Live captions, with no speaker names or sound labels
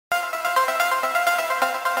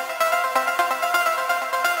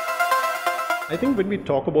I think when we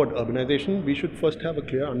talk about urbanization, we should first have a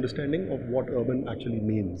clear understanding of what urban actually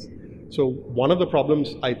means. So one of the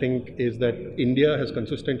problems, I think, is that India has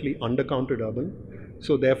consistently undercounted urban.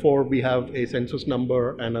 So therefore, we have a census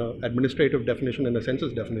number and an administrative definition and a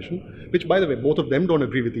census definition, which, by the way, both of them don't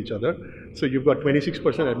agree with each other. So you've got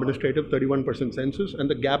 26% administrative, 31% census, and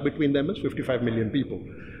the gap between them is 55 million people.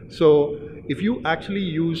 So if you actually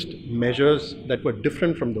used measures that were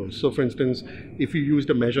different from those, so for instance, if you used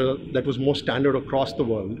a measure that was more standard across the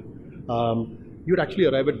world, you'd actually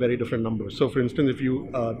arrive at very different numbers. So for instance, if you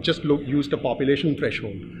just used a population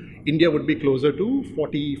threshold, India would be closer to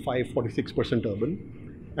 45, 46% urban.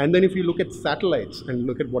 And then if you look at satellites and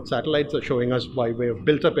look at what satellites are showing us by way of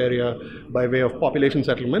built up area, by way of population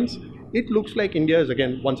settlements, it looks like India is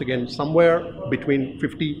once again, somewhere between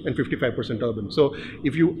 50 and 55% urban. So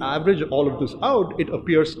if you average all of this out, it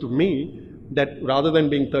appears to me that rather than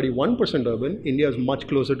being 31% urban, India is much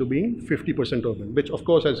closer to being 50% urban, which of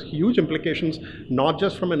course has huge implications, not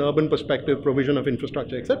just from an urban perspective, provision of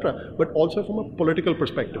infrastructure, etc., but also from a political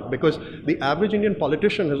perspective, because the average Indian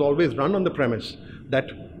politician has always run on the premise that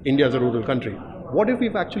India is a rural country. What if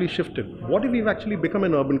we've actually shifted? What if we've actually become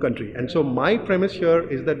an urban country? And so my premise here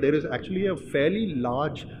is that there is actually a fairly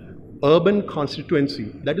large urban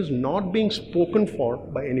constituency that is not being spoken for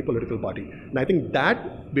by any political party. And I think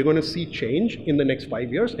that we're going to see change in the next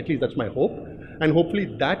 5 years, at least that's my hope. And hopefully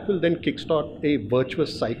that will then kickstart a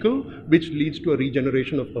virtuous cycle which leads to a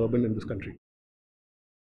regeneration of urban in this country.